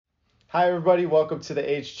Hi, everybody. Welcome to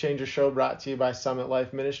the Age Changer Show brought to you by Summit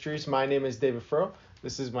Life Ministries. My name is David Furrow.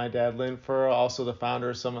 This is my dad, Lynn Furrow, also the founder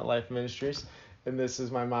of Summit Life Ministries. And this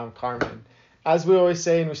is my mom, Carmen. As we always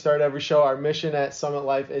say, and we start every show, our mission at Summit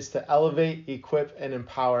Life is to elevate, equip, and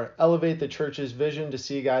empower. Elevate the church's vision to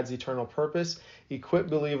see God's eternal purpose, equip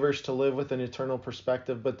believers to live with an eternal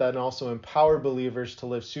perspective, but then also empower believers to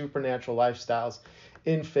live supernatural lifestyles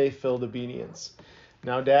in faith-filled obedience.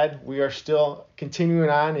 Now, Dad, we are still continuing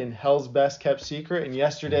on in Hell's Best Kept Secret, and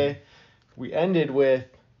yesterday we ended with,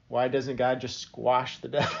 why doesn't God just squash the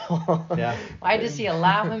devil? Yeah. Why does he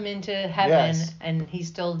allow him into heaven Yes. and he's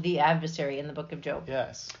still the adversary in the book of Job?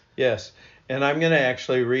 Yes. Yes. And I'm going to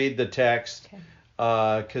actually read the text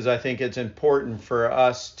because I think it's important for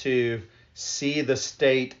us to see the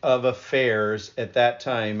state of affairs at that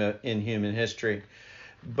time in human history.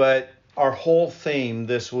 But our whole theme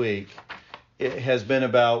this week, it has been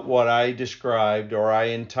about what I described, or I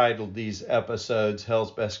entitled these episodes,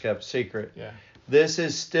 Hell's Best Kept Secret. Yeah. This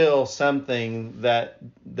is still something that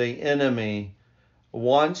the enemy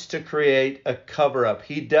wants to create a cover-up.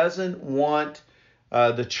 He doesn't want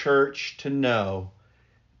the church to know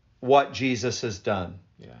what Jesus has done.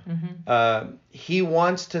 Yeah. He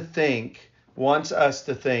wants us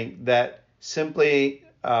to think that simply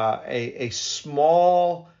a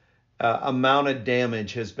small amount of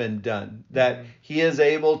damage has been done, that he is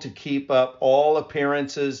able to keep up all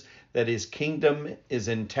appearances, that his kingdom is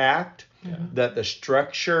intact, that the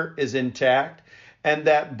structure is intact, and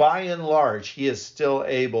that by and large he is still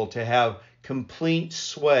able to have complete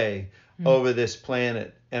sway over this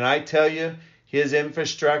planet. And I tell you, his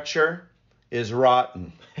infrastructure is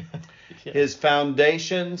rotten. Yeah. His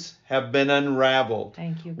foundations have been unraveled.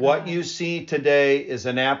 Thank you, God. What you see today is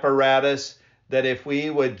an apparatus that if we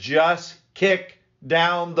would just kick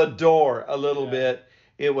down the door a little bit,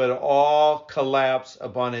 it would all collapse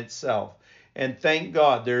upon itself. And thank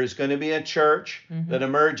God there is going to be a church that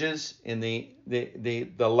emerges in the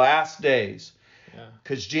last days,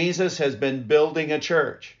 because Jesus has been building a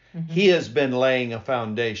church. He has been laying a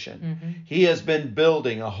foundation. He has been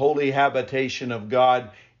building a holy habitation of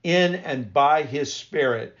God in and by his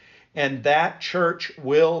Spirit. And that church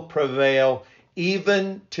will prevail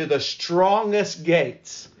even to the strongest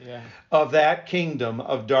gates of that kingdom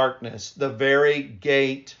of darkness, the very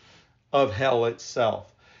gate of hell itself.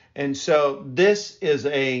 And so this is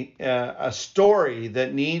a story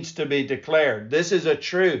that needs to be declared. This is a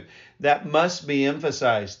truth that must be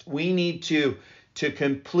emphasized. We need to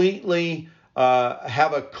completely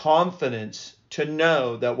have a confidence to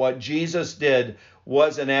know that what Jesus did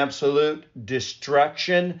was an absolute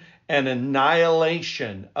destruction and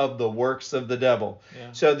annihilation of the works of the devil.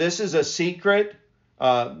 So this is a secret.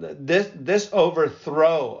 This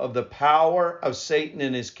overthrow of the power of Satan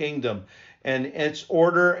and his kingdom and its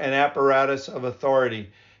order and apparatus of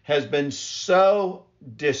authority has been so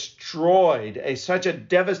destroyed, such a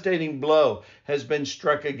devastating blow has been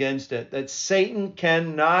struck against it, that Satan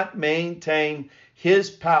cannot maintain his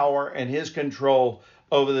power and his control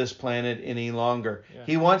over this planet any longer.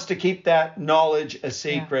 He wants to keep that knowledge a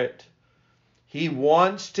secret. He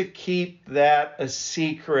wants to keep that a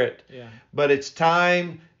secret. But it's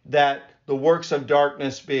time that the works of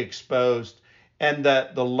darkness be exposed, and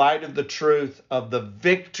that the light of the truth of the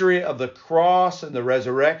victory of the cross and the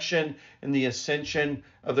resurrection and the ascension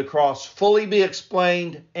of the cross fully be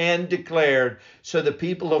explained and declared, so the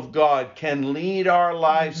people of God can lead our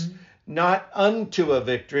lives not unto a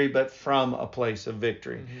victory, but from a place of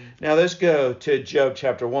victory. Now let's go to Job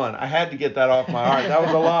chapter 1. I had to get that off my heart. That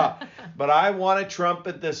was a lot. But I want to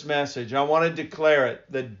trumpet this message. I want to declare it.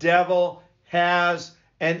 The devil has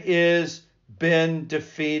and is been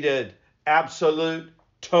defeated. Absolute,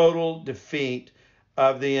 total defeat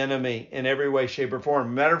of the enemy in every way, shape, or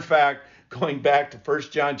form. Matter of fact, going back to 1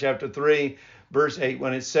 John chapter 3, verse 8,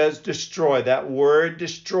 when it says destroy, that word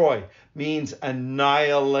destroy means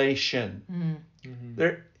annihilation.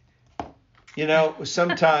 There,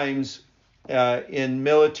 sometimes in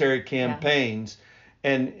military campaigns,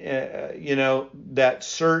 and that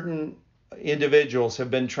certain individuals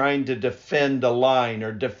have been trying to defend a line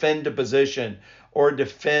or defend a position or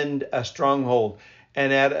defend a stronghold.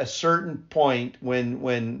 And at a certain point,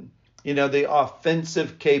 when the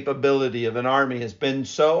offensive capability of an army has been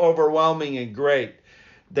so overwhelming and great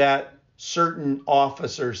that certain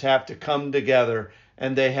officers have to come together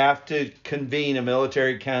and they have to convene a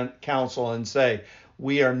military council and say,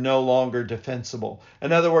 we are no longer defensible.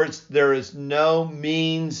 In other words, there is no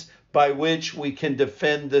means by which we can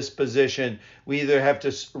defend this position. We either have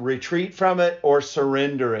to retreat from it or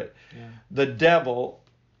surrender it. The devil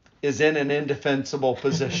is in an indefensible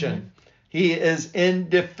position. He is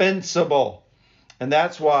indefensible. And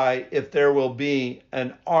that's why if there will be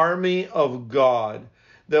an army of God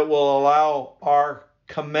that will allow our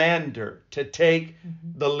commander to take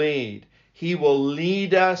the lead, he will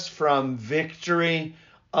lead us from victory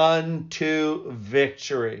unto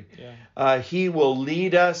victory. He will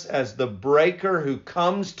lead us as the breaker who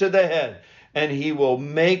comes to the head, and he will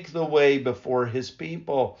make the way before his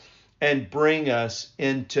people and bring us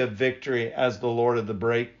into victory as the Lord of the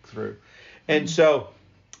breakthrough. And so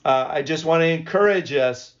I just want to encourage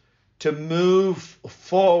us to move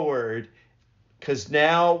forward, because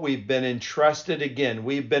now we've been entrusted again.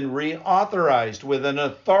 We've been reauthorized with an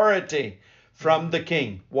authority from the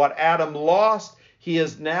King. What Adam lost, he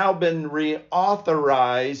has now been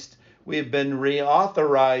reauthorized. We've been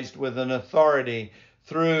reauthorized with an authority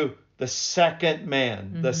through the second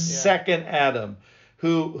man, the second Adam,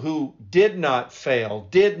 who did not fail,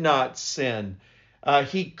 did not sin.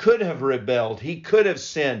 He could have rebelled, he could have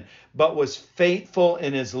sinned, but was faithful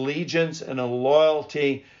in his allegiance and a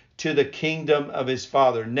loyalty to the kingdom of his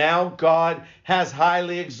Father. Now God has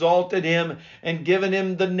highly exalted him and given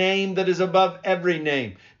him the name that is above every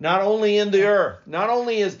name, not only in the earth, not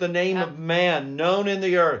only is the name of man known in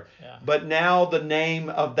the earth, but now the name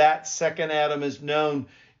of that second Adam is known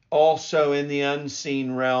also in the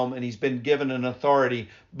unseen realm, and he's been given an authority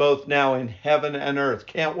both now in heaven and earth.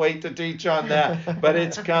 Can't wait to teach on that, but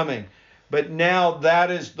it's coming. But now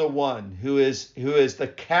that is the one who is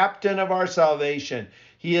the captain of our salvation.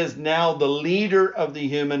 He is now the leader of the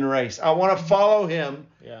human race. I want to follow him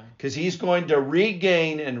because he's going to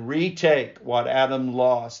regain and retake what Adam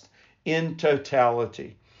lost in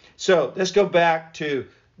totality. So let's go back to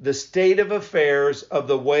the state of affairs of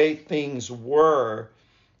the way things were.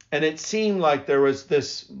 And it seemed like there was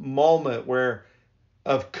this moment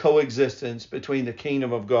of coexistence between the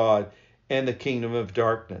kingdom of God and the kingdom of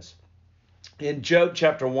darkness. In Job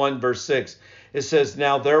chapter 1, verse 6, it says,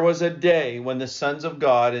 "Now there was a day when the sons of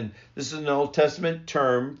God," and this is an Old Testament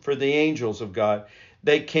term for the angels of God,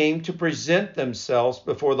 "they came to present themselves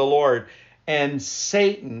before the Lord. And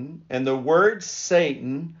Satan," and the word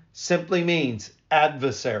Satan simply means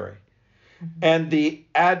adversary. And the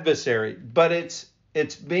adversary, but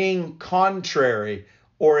it's being contrary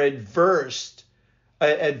or adverse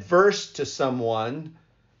to someone,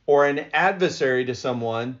 or an adversary to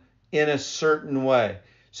someone in a certain way.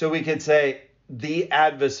 So we could say the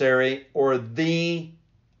adversary or the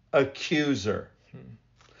accuser.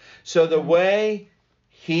 So the way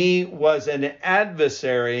he was an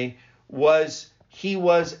adversary was he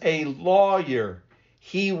was a lawyer.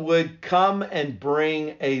 He would come and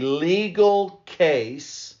bring a legal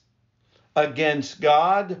case against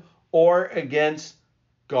God or against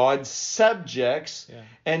God's subjects,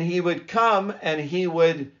 and he would come and he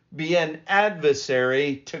would be an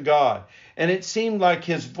adversary to God. And it seemed like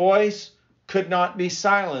his voice could not be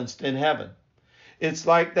silenced in heaven. It's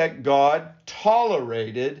like that God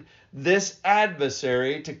tolerated this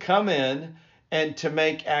adversary to come in and to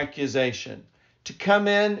make accusation, to come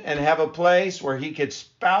in and have a place where he could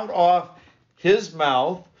spout off his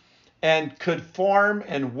mouth and could form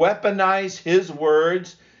and weaponize his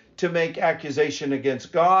words to make accusation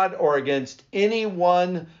against God or against any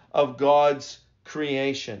one of God's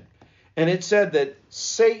creation. And it said that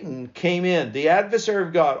Satan came in, the adversary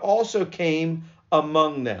of God also came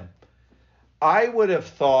among them. I would have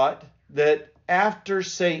thought that after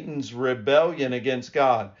Satan's rebellion against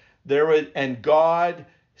God, and God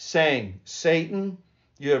saying, "Satan,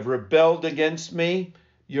 you have rebelled against me.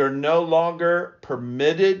 You're no longer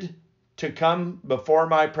permitted to come before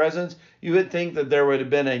my presence," you would think that there would have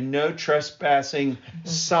been a no trespassing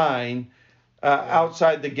sign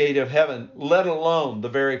outside the gate of heaven, let alone the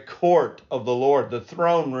very court of the Lord, the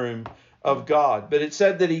throne room of God. But it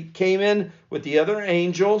said that he came in with the other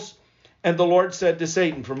angels, and the Lord said to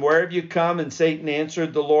Satan, "From where have you come?" And Satan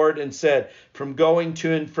answered the Lord and said, "From going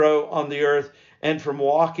to and fro on the earth, and from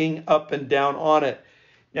walking up and down on it."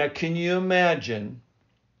 Now, can you imagine?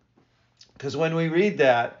 Because when we read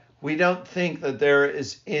that, we don't think that there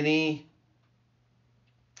is any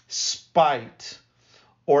spite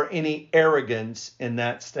or any arrogance in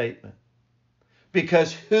that statement.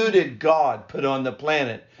 Because who did God put on the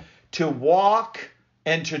planet to walk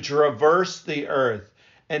and to traverse the earth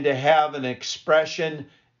and to have an expression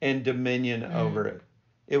and dominion over it?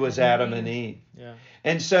 It was Adam and Eve.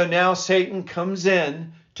 And so now Satan comes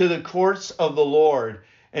in to the courts of the Lord,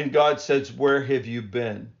 and God says, "Where have you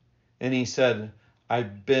been?" And he said,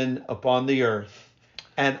 "I've been upon the earth,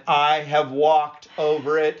 and I have walked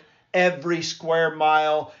over it, every square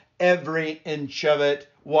mile, every inch of it,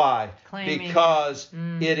 Why? Claiming Because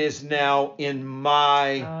it is now in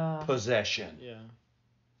my possession. Yeah.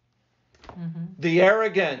 The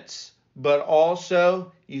arrogance, but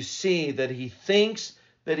also you see that he thinks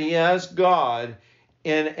that he has God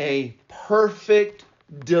in a perfect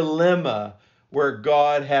dilemma where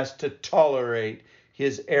God has to tolerate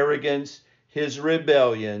his arrogance, his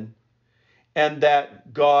rebellion, and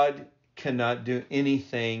that God cannot do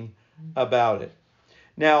anything about it.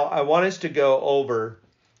 Now, I want us to go over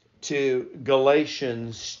to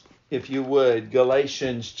Galatians, if you would,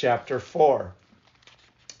 Galatians chapter 4.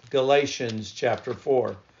 Galatians chapter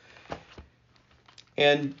 4.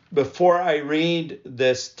 And before I read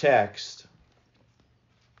this text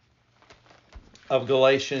of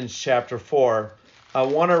Galatians chapter 4, I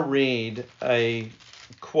want to read a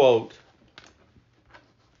quote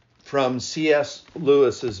from C.S.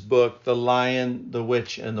 Lewis's book, The Lion, the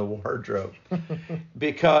Witch, and the Wardrobe.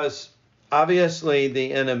 Because obviously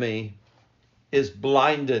the enemy is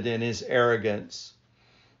blinded in his arrogance.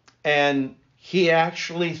 And he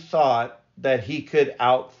actually thought that he could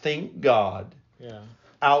outthink God,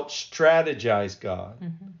 out-strategize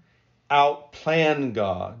God, out-plan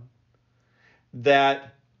God,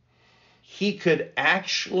 that he could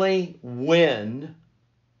actually win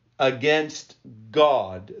against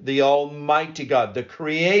God, the Almighty God. The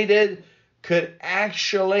created could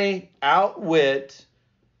actually outwit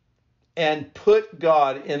and put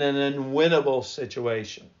God in an unwinnable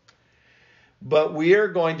situation. But we are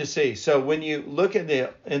going to see. So when you look at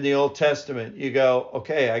in the Old Testament, you go,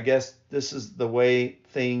 okay, I guess this is the way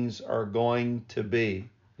things are going to be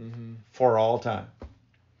for all time.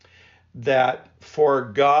 That for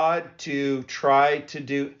God to try to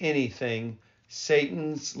do anything,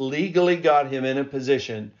 Satan's legally got him in a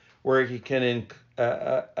position where he can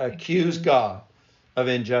accuse God of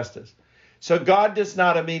injustice. So God does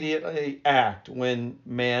not immediately act when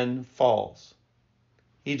man falls.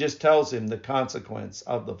 He just tells him the consequence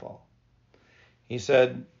of the fall. He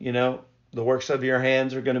said, the works of your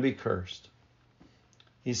hands are going to be cursed.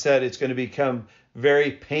 He said it's going to become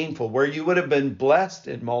very painful. Where you would have been blessed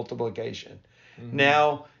in multiplication,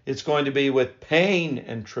 now it's going to be with pain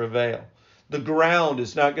and travail. The ground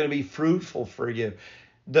is not going to be fruitful for you.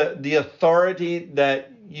 The authority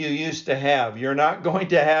that you used to have, you're not going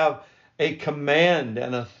to have a command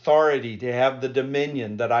and authority to have the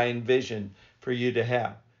dominion that I envisioned for you to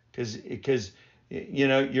have, because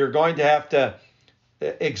you're going to have to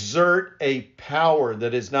exert a power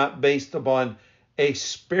that is not based upon a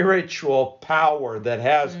spiritual power that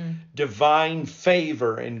has divine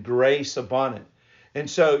favor and grace upon it. And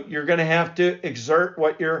so you're going to have to exert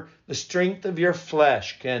what the strength of your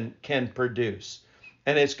flesh can produce.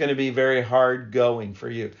 And it's going to be very hard going for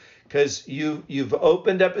you, because you've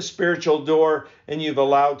opened up a spiritual door and you've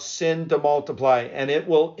allowed sin to multiply, and it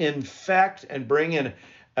will infect and bring in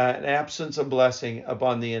an absence of blessing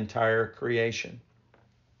upon the entire creation.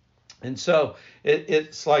 And so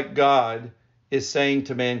it's like God is saying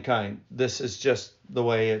to mankind, this is just the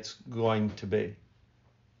way it's going to be.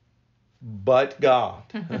 But God,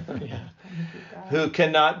 who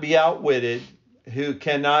cannot be outwitted, who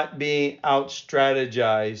cannot be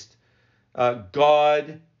outstrategized,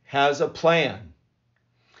 God has a plan.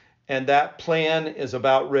 And that plan is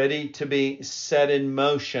about ready to be set in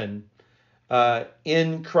motion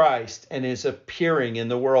in Christ and is appearing in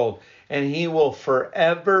the world. And he will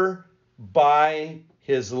forever, by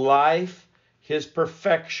his life, his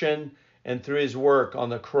perfection, and through his work on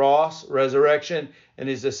the cross, resurrection, and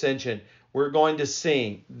his ascension, we're going to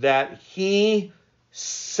see that he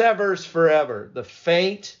severs forever the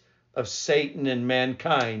fate of Satan and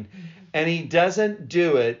mankind. And he doesn't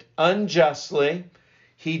do it unjustly.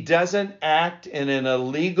 He doesn't act in an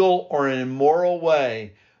illegal or an immoral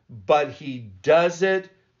way, but he does it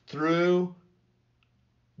through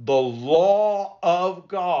the law of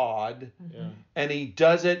God, and he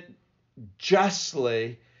does it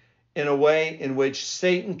justly in a way in which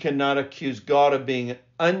Satan cannot accuse God of being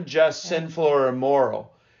unjust, sinful, or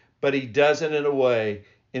immoral, but he does it in a way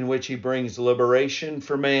in which he brings liberation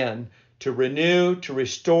for man to renew, to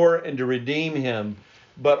restore, and to redeem him,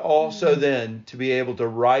 but also then to be able to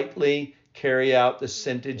rightly carry out the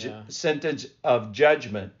sentence of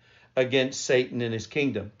judgment against Satan and his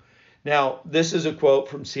kingdom. Now, this is a quote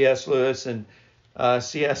from C.S. Lewis, and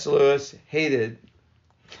C.S. Lewis hated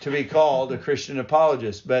to be called a Christian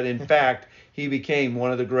apologist, but in fact, he became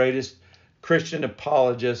one of the greatest Christian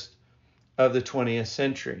apologists of the 20th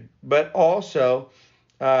century. But also,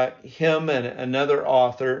 him and another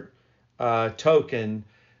author, Tolkien,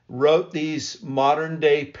 wrote these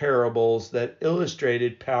modern-day parables that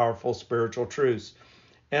illustrated powerful spiritual truths.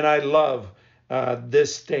 And I love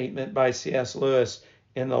this statement by C.S. Lewis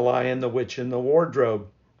in The Lion, the Witch, and the Wardrobe.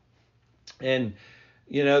 And,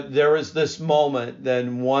 there was this moment,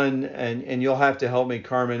 then one, and you'll have to help me,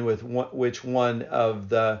 Carmen, with which one of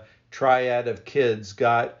the triad of kids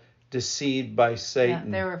got deceived by Satan.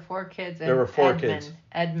 Yeah, there were 4 kids. There were 4 kids.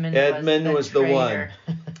 Edmund was the one.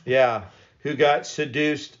 Yeah, who got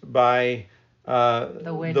seduced by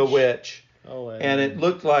the witch. Oh, and it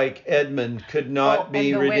looked like Edmund could not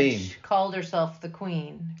be and the redeemed. Witch called herself the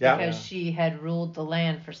queen because she had ruled the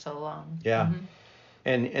land for so long. Yeah. Mm-hmm.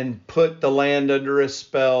 And put the land under a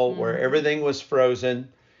spell where everything was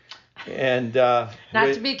frozen. And not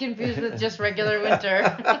to be confused with just regular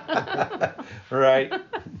winter. Right.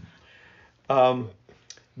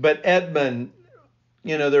 But Edmund,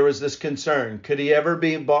 there was this concern. Could he ever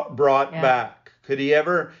be brought back? Could he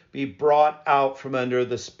ever be brought out from under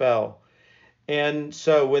the spell? And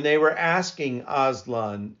so when they were asking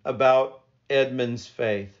Aslan about Edmund's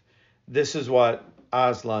faith, this is what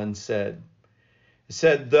Aslan said. He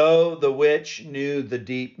said, though the witch knew the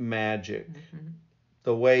deep magic,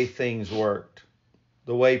 the way things worked,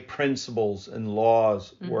 the way principles and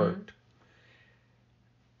laws worked,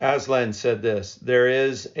 Aslan said this, there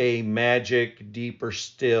is a magic deeper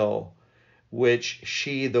still, which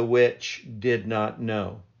she, the witch, did not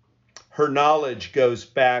know. Her knowledge goes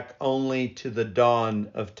back only to the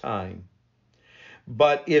dawn of time.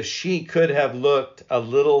 But if she could have looked a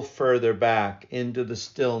little further back into the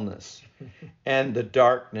stillness and the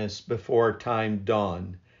darkness before time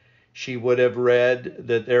dawned, she would have read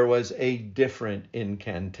that there was a different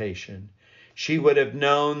incantation. She would have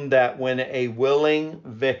known that when a willing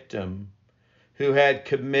victim who had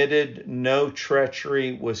committed no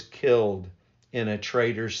treachery was killed in a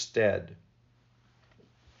traitor's stead,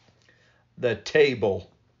 the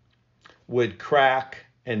table would crack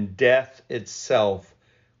and death itself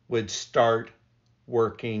would start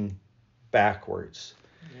working backwards.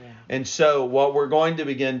 Yeah. And so what we're going to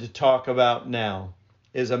begin to talk about now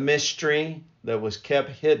is a mystery that was kept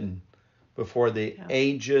hidden before the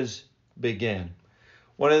ages began.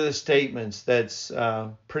 One of the statements that's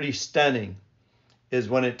pretty stunning is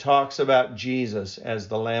when it talks about Jesus as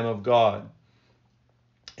the Lamb of God.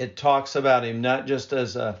 It talks about him not just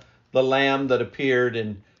as the Lamb that appeared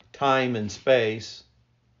in time and space,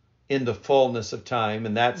 in the fullness of time,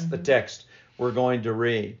 and that's the text we're going to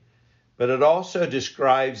read. But it also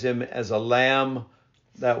describes him as a lamb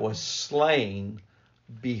that was slain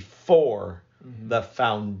before the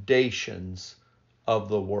foundations of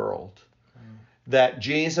the world. That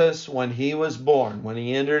Jesus, when he was born, when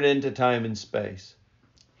he entered into time and space,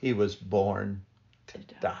 he was born to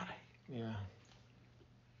die. Yeah.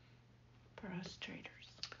 For us traitors.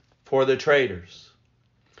 For the traitors.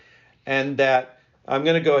 And that I'm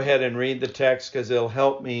going to go ahead and read the text because it'll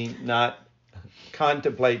help me not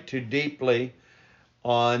contemplate too deeply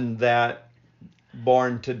on that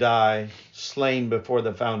born to die, slain before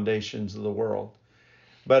the foundations of the world.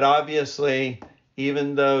 But obviously,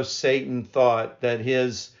 even though Satan thought that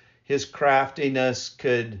his craftiness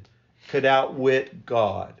could outwit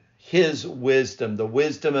God, his wisdom, the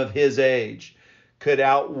wisdom of his age, could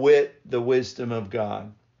outwit the wisdom of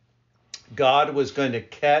God, God was going to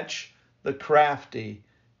catch the crafty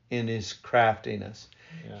in his craftiness.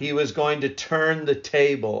 Yeah. He was going to turn the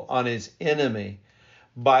table on his enemy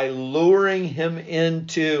by luring him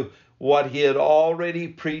into what he had already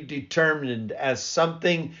predetermined as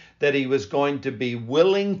something that he was going to be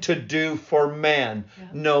willing to do for man,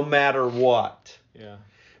 no matter what. Yeah.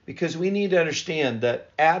 Because we need to understand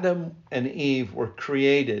that Adam and Eve were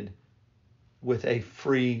created with a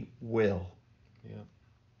free will. Yeah.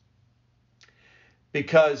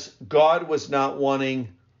 Because God was not wanting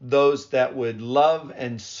those that would love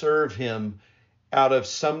and serve him out of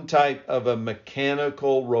some type of a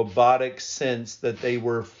mechanical, robotic sense that they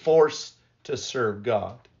were forced to serve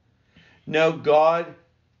God. No, God,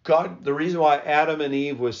 the reason why Adam and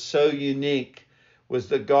Eve was so unique was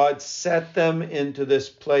that God set them into this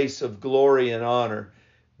place of glory and honor.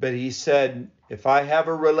 But he said, if I have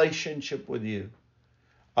a relationship with you,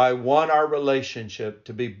 I want our relationship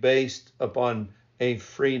to be based upon a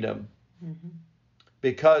freedom.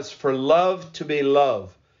 Because for love to be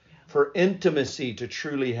love, for intimacy to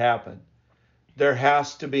truly happen, there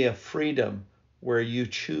has to be a freedom where you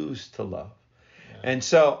choose to love. Yeah. And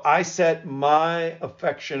so I set my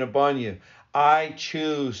affection upon you. I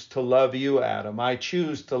choose to love you, Adam. I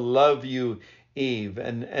choose to love you, Eve.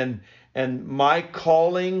 And my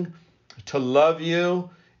calling to love you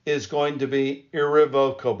is going to be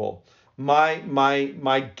irrevocable.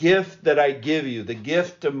 My gift that I give you, the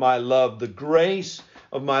gift of my love, the grace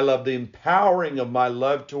of my love, the empowering of my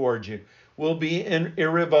love towards you will be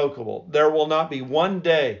irrevocable. There will not be one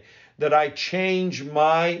day that I change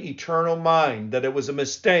my eternal mind, that it was a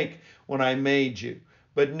mistake when I made you.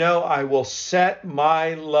 But no, I will set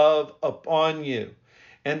my love upon you.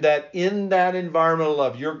 And that in that environment of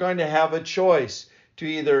love, you're going to have a choice to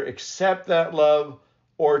either accept that love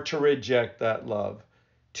or to reject that love.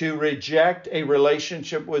 To reject a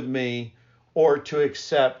relationship with me or to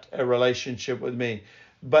accept a relationship with me.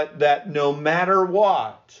 But that no matter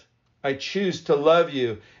what, I choose to love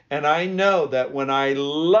you. And I know that when I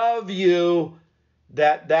love you,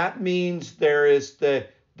 that means there is the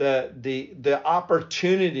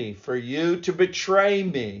opportunity for you to betray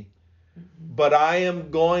me. But I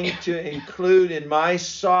am going to include in my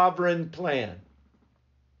sovereign plan,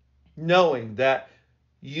 knowing that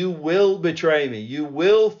you will betray me, you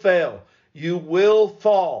will fail, you will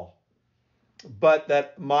fall, but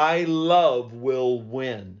that my love will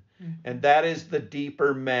win. And that is the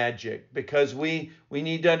deeper magic, because we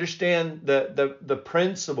need to understand the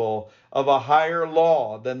principle of a higher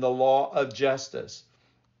law than the law of justice.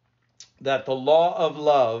 That the law of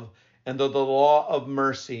love and the law of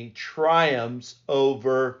mercy triumphs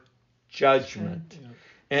over judgment. Yeah.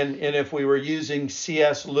 And if we were using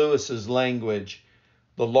C.S. Lewis's language,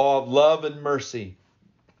 the law of love and mercy,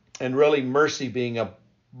 and really mercy being a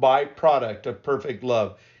byproduct of perfect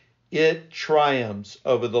love, it triumphs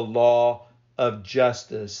over the law of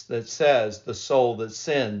justice that says the soul that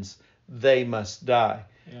sins, they must die.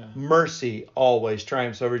 Yeah. Mercy always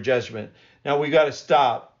triumphs over judgment. Now we got to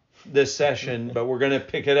stop this session, but we're going to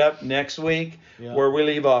pick it up next week where we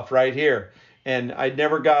leave off right here. And I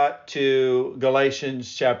never got to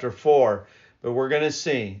Galatians chapter 4, but we're going to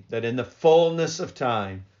see that in the fullness of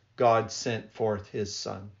time, God sent forth his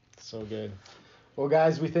Son. So good. Well,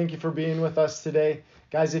 guys, we thank you for being with us today.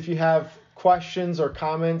 Guys, if you have questions or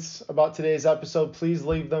comments about today's episode, please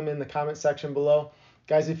leave them in the comment section below.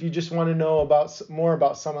 Guys, if you just want to know more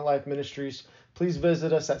about Summit Life Ministries, please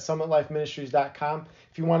visit us at summitlifeministries.com.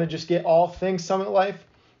 If you want to just get all things Summit Life,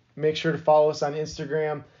 make sure to follow us on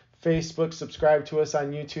Instagram, Facebook, subscribe to us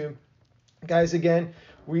on YouTube. Guys, again,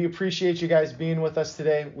 we appreciate you guys being with us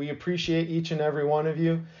today. We appreciate each and every one of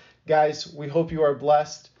you. Guys, we hope you are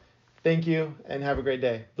blessed. Thank you and have a great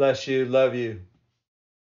day. Bless you. Love you.